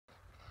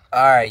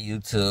Alright,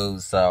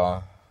 YouTube,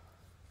 so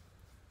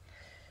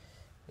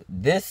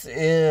this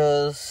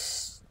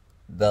is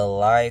the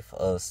life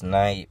of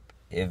Snipe.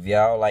 If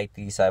y'all like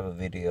these type of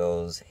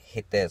videos,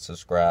 hit that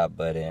subscribe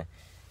button.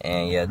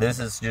 And yeah, this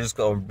is just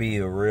gonna be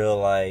a real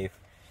life,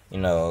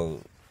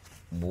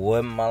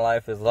 what my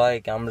life is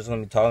like. I'm just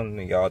gonna be talking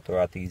to y'all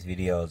throughout these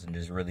videos and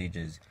just really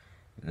just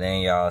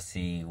letting y'all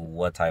see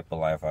what type of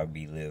life I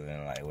be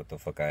living, like what the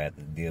fuck I have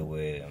to deal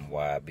with and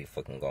why I be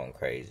fucking going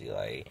crazy.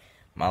 Like,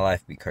 my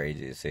life be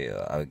crazy as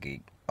hell. I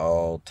get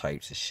all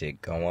types of shit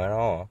going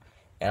on.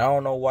 And I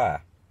don't know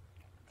why.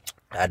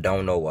 I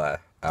don't know why.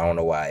 I don't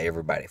know why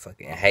everybody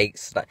fucking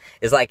hates Snipe.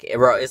 It's like,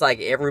 bro, it's like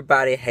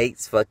everybody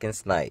hates fucking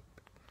Snipe.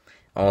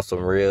 On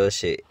some real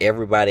shit.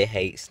 Everybody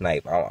hates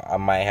Snipe. I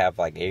might have,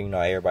 like,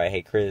 everybody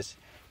hate Chris.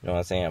 You know what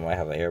I'm saying? I might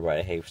have a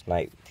everybody hate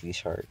Snipe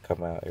t-shirt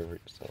come out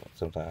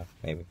sometime,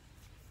 maybe.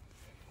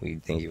 We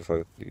think you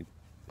fuck with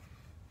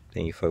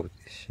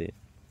this shit.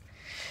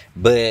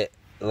 But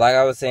like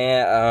I was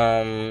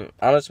saying,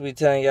 I'm just be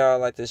telling y'all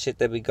like the shit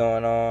that be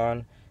going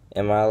on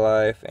in my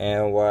life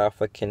and why I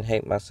fucking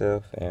hate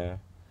myself and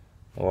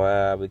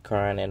why I be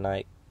crying at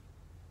night.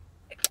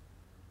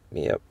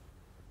 Yep.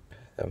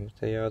 I'm gonna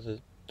tell y'all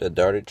the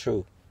dirty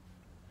truth.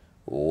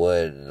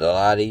 What a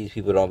lot of these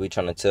people don't be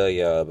trying to tell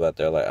y'all about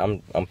their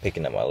life. I'm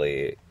picking up my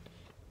leg.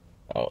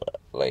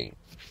 Like,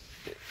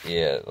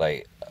 yeah,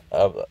 like,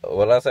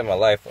 when I say my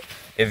life,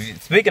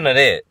 speaking of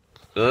that,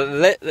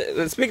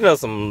 speaking of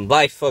some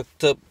life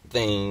fucked up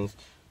things,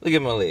 look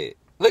at my leg.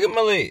 Look at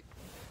my leg.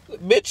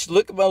 Bitch,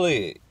 look at my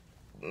leg.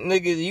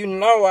 Nigga, you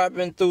know I've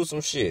been through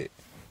some shit.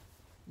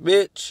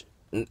 Bitch,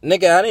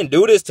 nigga, I didn't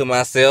do this to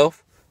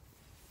myself.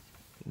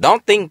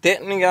 Don't think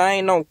that, nigga. I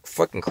ain't no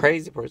fucking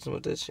crazy person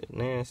with this shit.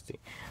 Nasty.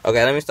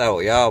 Okay, let me start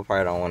with y'all.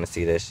 Probably don't want to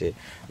see that shit.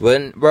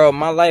 But, bro,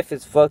 my life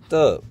is fucked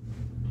up.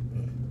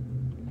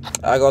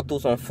 I go through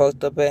some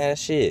fucked up ass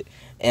shit.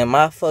 And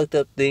my fucked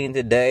up thing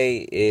today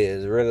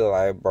is really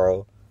like,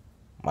 bro,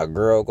 my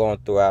girl going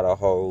throughout a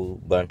whole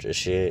bunch of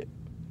shit.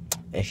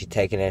 And she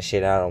taking that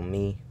shit out on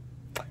me.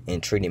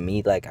 And treating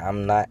me like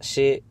I'm not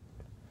shit.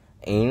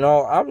 And,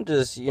 I'm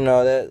just,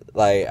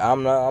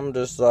 I'm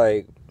just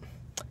like,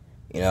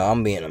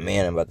 I'm being a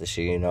man about the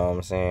shit, you know what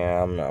I'm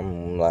saying?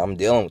 I'm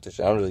dealing with this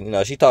shit. I'm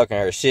just, she talking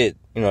her shit.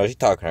 She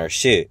talking her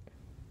shit.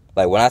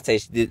 Like, when I say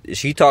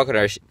she talking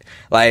her shit,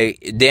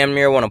 like, damn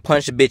near want to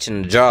punch a bitch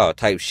in the jaw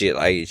type shit.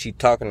 Like, she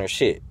talking her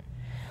shit.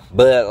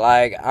 But,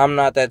 like, I'm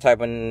not that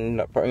type of, I'm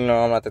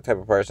not that type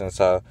of person.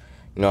 So,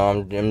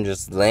 I'm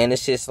just letting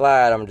this shit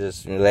slide. I'm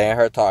just letting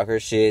her talk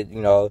her shit,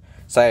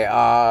 say,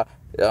 I'm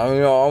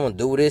gonna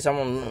do this. I'm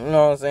gonna, you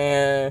know what I'm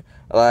saying?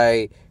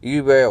 Like,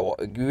 you better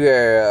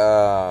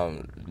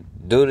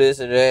do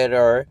this or that,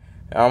 or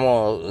I'm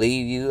gonna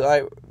leave you.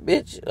 Like,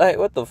 bitch, like,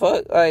 what the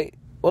fuck? Like,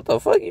 what the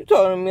fuck you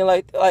talking to me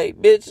like,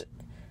 bitch?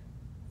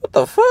 What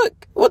the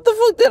fuck? What the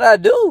fuck did I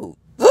do?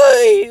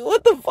 Like,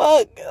 what the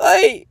fuck?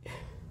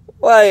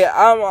 Like,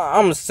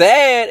 I'm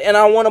sad and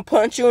I want to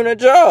punch you in the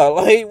jaw.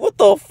 Like, what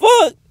the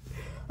fuck?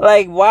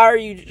 Like, why are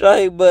you,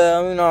 like, but,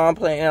 I'm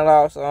playing it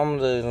off, so I'm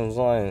like,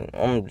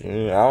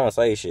 I don't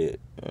say shit.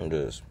 I'm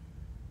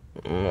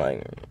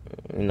like,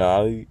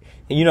 how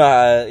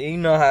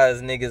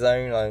as niggas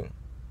are,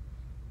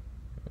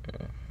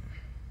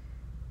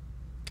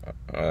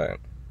 alright.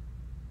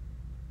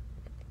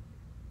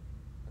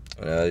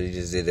 You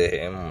just did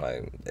that, and I'm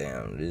like,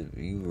 damn,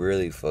 you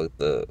really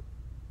fucked up.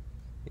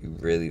 You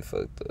really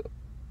fucked up.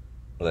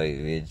 Like,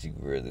 bitch, you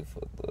really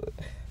fucked up.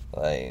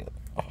 Like,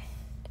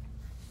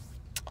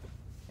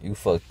 you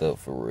fucked up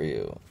for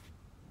real.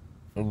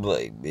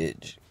 Like,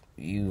 bitch,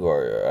 you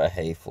are a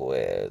hateful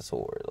ass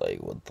whore. Like,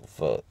 what the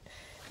fuck?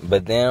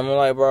 But then I'm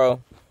like,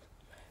 bro,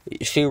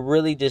 she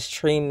really just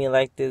treat me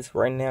like this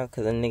right now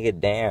because a nigga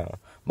down.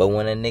 But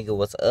when a nigga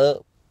was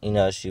up,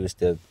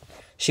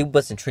 she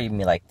wasn't treating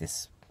me like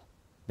this.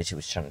 But she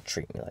was trying to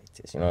treat me like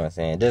this. You know what I'm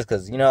saying? Just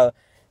because,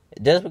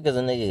 just because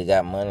a nigga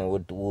got money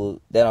with the wood,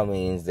 that don't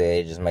mean that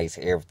it just makes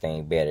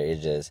everything better.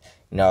 It's just,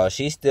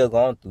 she's still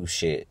going through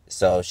shit.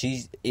 So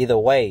either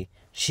way,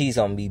 she's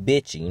gonna be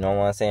bitchy. You know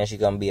what I'm saying? She's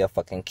gonna be a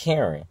fucking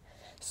Karen.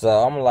 So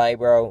I'm like,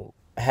 bro,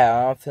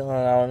 how I'm feeling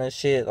on this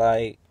shit,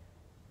 like,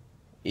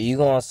 you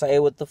gonna say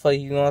what the fuck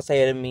you gonna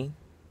say to me?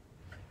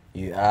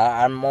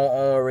 I'm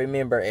gonna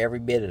remember every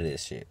bit of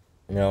this shit.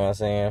 You know what I'm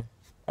saying?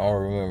 I'm gonna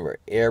remember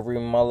every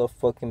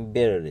motherfucking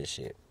bit of this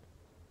shit.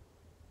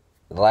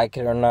 Like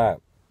it or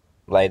not.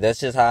 Like, that's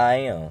just how I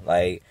am.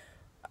 Like,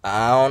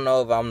 I don't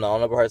know if I'm the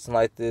only person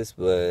like this,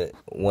 but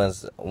when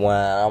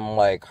I'm,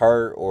 like,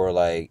 hurt or,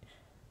 like,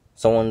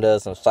 someone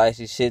does some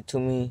spicy shit to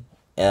me,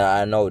 and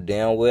I know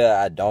damn well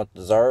I don't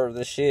deserve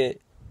the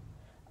shit,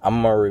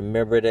 I'm gonna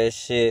remember that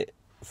shit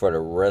for the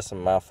rest of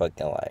my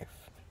fucking life.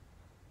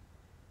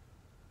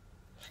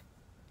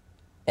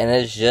 And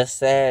it's just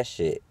sad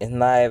shit. It's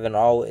not even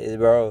always,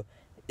 bro.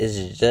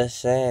 It's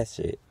just sad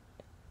shit.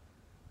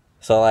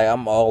 So, like,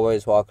 I'm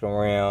always walking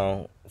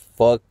around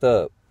fucked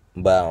up,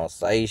 but I don't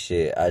say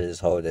shit. I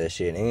just hold that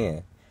shit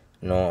in.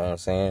 You know what I'm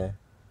saying?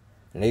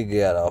 Nigga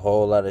got a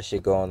whole lot of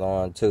shit going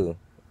on, too.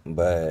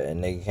 but a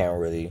nigga can't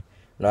really,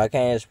 I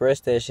can't express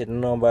that shit to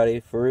nobody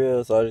for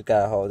real, so I just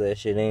gotta hold that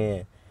shit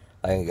in.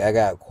 Like, I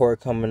got court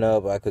coming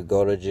up, I could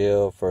go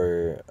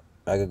to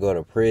I could go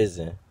to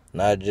prison.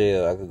 Not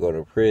jail, I could go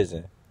to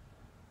prison.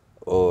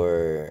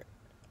 Or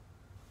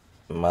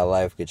my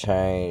life could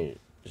change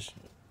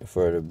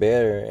for the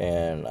better,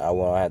 and I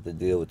won't have to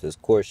deal with this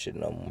court shit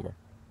no more.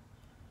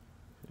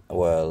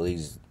 Well, at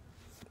least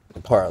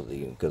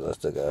partly, because I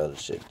still got other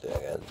shit that I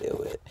gotta deal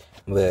with.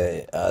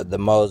 But the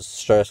most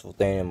stressful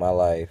thing in my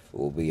life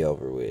will be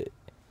over with.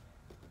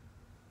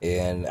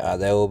 And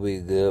that will be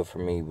good for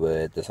me, but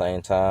at the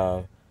same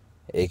time,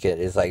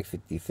 it's like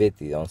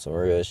 50-50 on some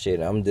real shit.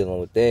 I'm dealing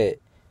with that.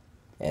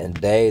 And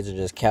days are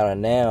just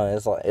counting down.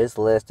 It's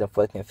less than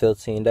fucking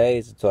 15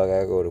 days until I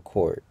gotta go to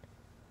court.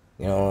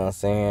 You know what I'm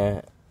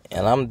saying?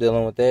 And I'm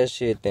dealing with that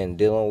shit than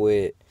dealing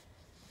with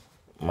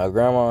my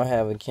grandma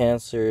having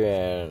cancer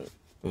and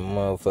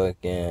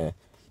motherfucking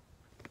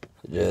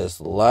just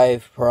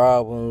life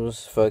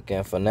problems,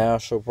 fucking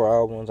financial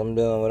problems. I'm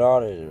dealing with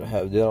all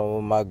that. Dealing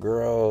with my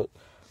grandma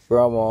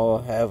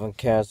having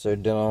cancer,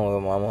 dealing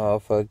with my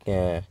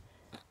motherfucking,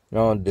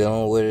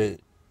 dealing with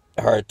it,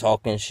 her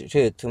talking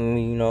shit to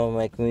me,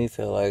 making me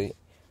feel like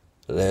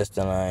less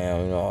than I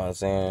am, you know what I'm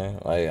saying?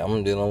 Like,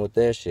 I'm dealing with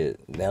that shit.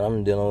 Then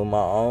I'm dealing with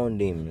my own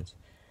demons.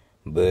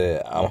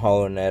 But I'm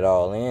holding that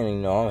all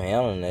in, I'm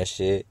handling that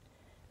shit.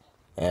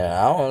 And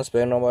I don't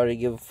expect nobody to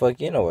give a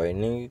fuck anyway,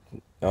 nigga,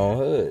 on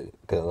hood.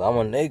 Because I'm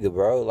a nigga,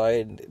 bro.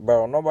 Like,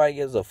 bro, nobody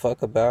gives a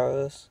fuck about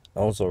us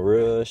on some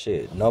real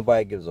shit.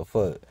 Nobody gives a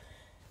fuck.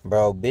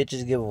 Bro,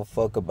 bitches give a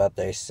fuck about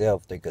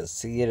themselves. They could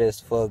see it as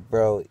fuck,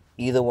 bro.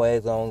 Either way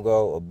it's gonna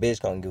go, a bitch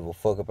gonna give a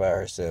fuck about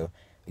herself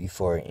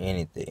before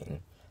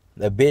anything.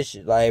 The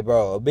bitch, like,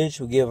 bro, a bitch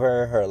will give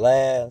her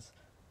last,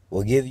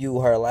 will give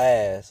you her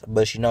last,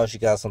 but she knows she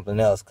got something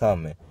else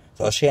coming.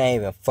 So she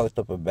ain't even fucked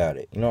up about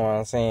it. You know what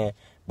I'm saying?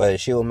 But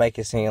she will make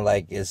it seem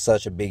like it's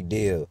such a big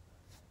deal.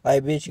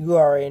 Like, bitch, you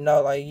already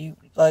know, you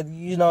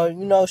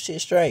know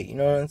shit straight. You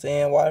know what I'm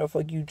saying? Why the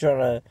fuck you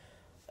trying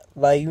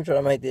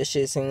to make this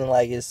shit seem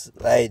like it's,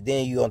 like,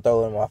 then you gonna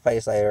throw it in my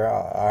face later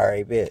on.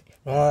 Alright, bitch.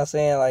 You know what I'm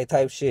saying? Like,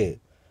 type shit.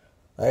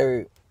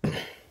 Like,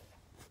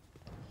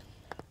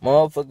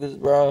 motherfuckers,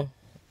 bro.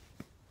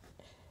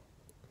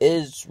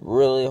 It's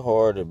really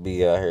hard to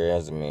be out here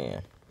as a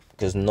man.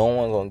 Because no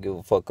one gonna give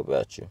a fuck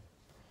about you.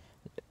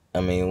 I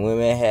mean,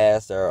 women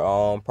has their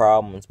own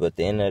problems, but at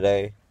the end of the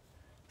day,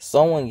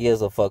 someone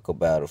gives a fuck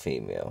about a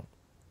female.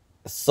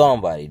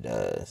 Somebody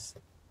does.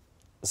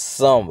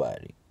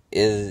 Somebody.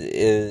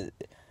 But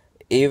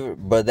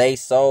they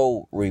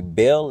so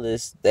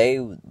rebellious, they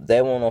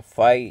wanna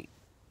fight.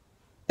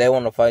 They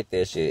wanna fight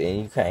that shit,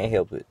 and you can't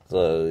help it.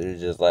 So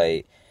it's just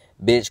like,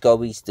 bitch, go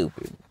be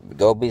stupid.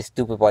 Go be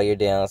stupid by your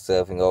damn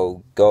self and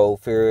go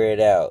figure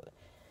it out.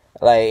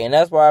 Like, and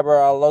that's why,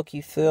 bro, I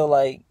low-key feel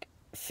like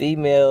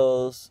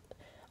females,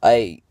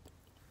 they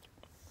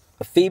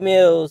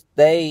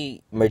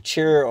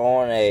mature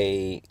on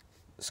a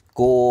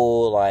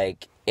school,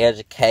 like,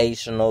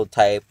 educational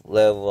type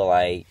level,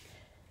 like,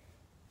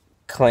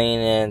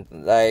 cleaning,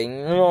 like, you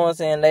know what I'm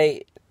saying?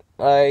 They,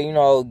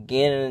 like,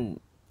 getting,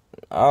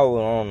 I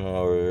don't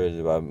know really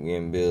about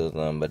getting bills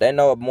done, but they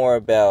know more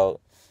about,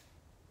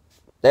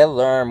 they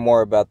learn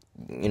more about,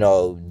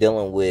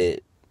 dealing with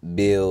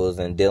bills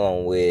and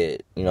dealing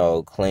with,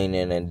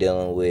 cleaning and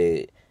dealing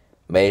with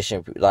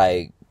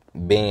like,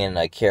 being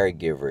a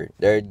caregiver.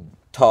 They're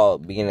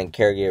taught being a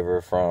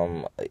caregiver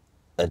from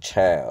a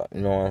child.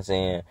 You know what I'm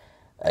saying?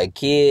 A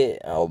kid,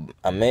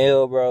 a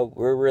male, bro,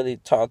 we're really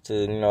taught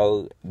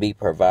to, be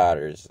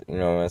providers. You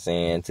know what I'm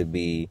saying? To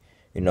be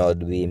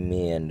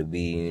men, to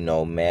be,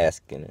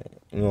 masculine.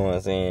 You know what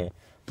I'm saying?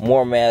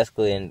 More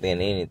masculine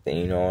than anything.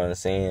 You know what I'm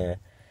saying?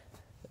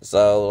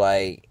 So,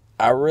 like,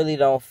 I really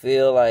don't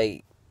feel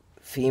like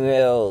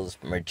females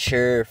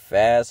mature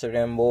faster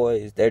than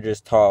boys. They're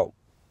just taught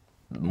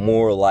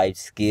more life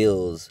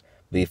skills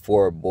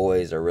before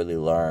boys are really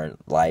learn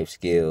life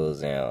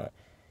skills. And,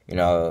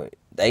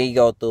 they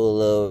go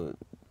through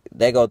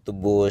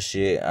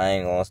bullshit. I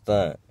ain't gonna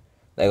stunt.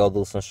 They go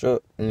through some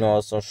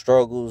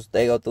struggles.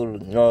 They go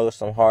through,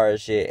 some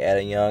hard shit at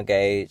a young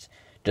age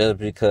just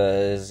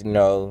because,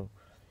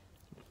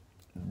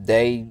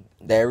 they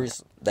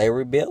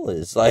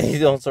rebellious. Like,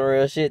 some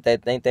real shit. They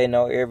think they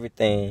know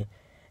everything,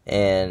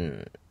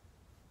 and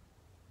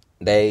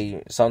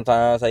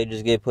sometimes they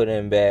just get put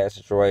in bad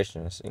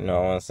situations. You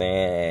know what I'm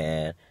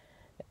saying?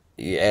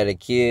 And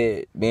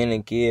being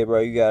a kid, bro,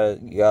 you gotta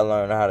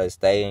learn how to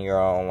stay in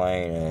your own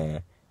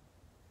lane,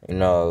 and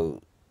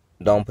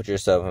don't put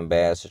yourself in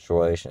bad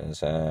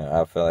situations. And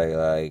I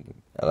feel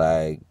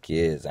like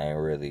kids ain't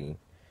really,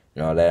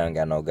 they don't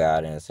got no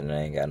guidance, and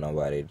they ain't got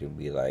nobody to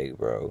be like,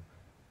 bro,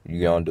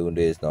 you don't do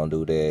this, don't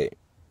do that,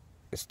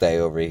 stay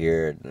over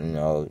here.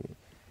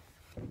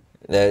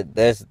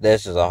 That's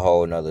just a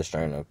whole nother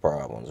string of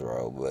problems,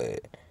 bro.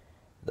 But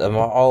the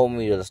whole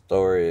meat of the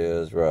story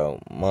is,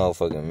 bro,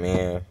 motherfucking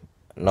men,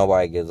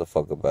 nobody gives a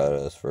fuck about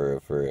us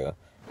for real.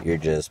 We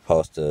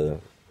supposed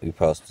to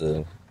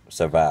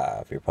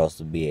survive. You're supposed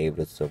to be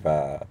able to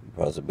survive. You're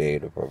supposed to be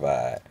able to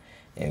provide.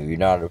 And if you're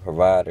not a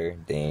provider,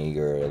 then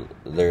you're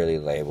literally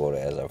labeled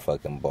as a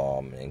fucking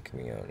bomb in the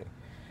community.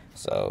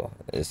 So,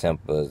 as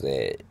simple as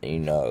that, you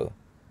know,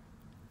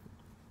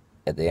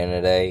 at the end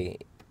of the day,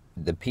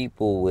 the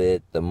people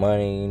with the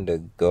money, the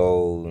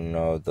gold, you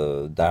know,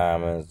 the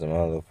diamonds, the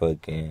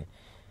motherfucking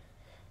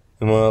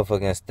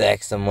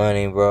stacks of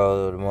money,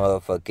 bro, the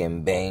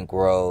motherfucking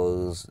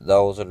bankrolls,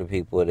 those are the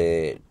people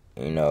that,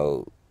 you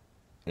know,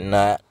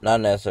 not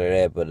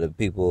necessarily that, but the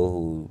people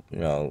who, you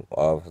know,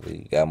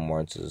 obviously got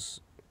more to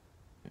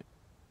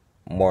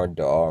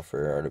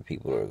offer are the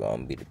people that are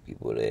gonna be the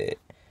people that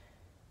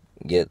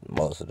get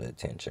most of the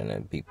attention,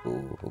 and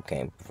people who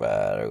can't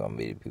provide are gonna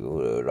be the people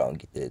who don't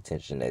get the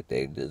attention that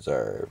they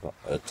deserve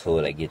until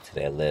they get to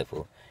that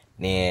level.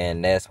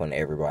 Then that's when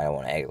everybody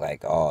want to act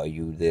like, oh,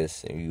 you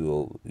this and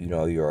you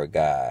know you're a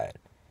god.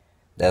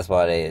 That's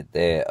why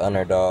that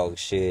underdog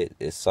shit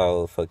is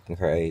so fucking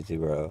crazy,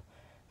 bro.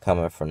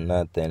 Coming from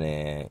nothing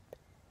and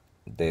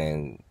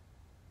then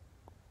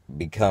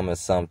becoming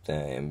something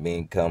and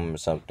becoming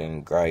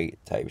something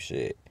great type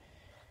shit.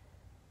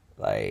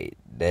 Like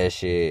that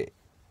shit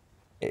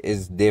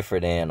is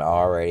different than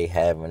already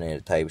having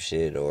it type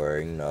shit, or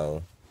you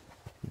know,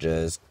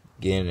 just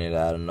getting it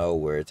out of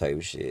nowhere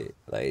type shit.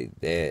 Like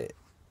that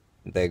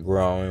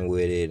growing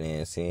with it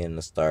and seeing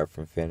the start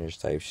from finish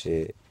type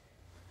shit.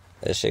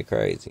 That shit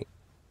crazy.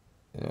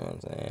 You know what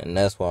I'm saying? And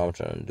that's what I'm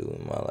trying to do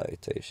in my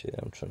life type shit.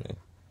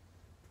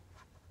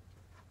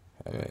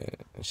 I mean,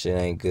 shit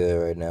ain't good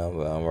right now,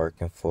 but I'm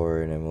working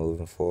for it and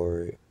moving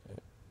forward.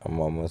 I'm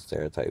almost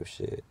there type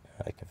shit.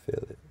 I can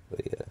feel it.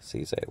 But yeah, see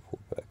you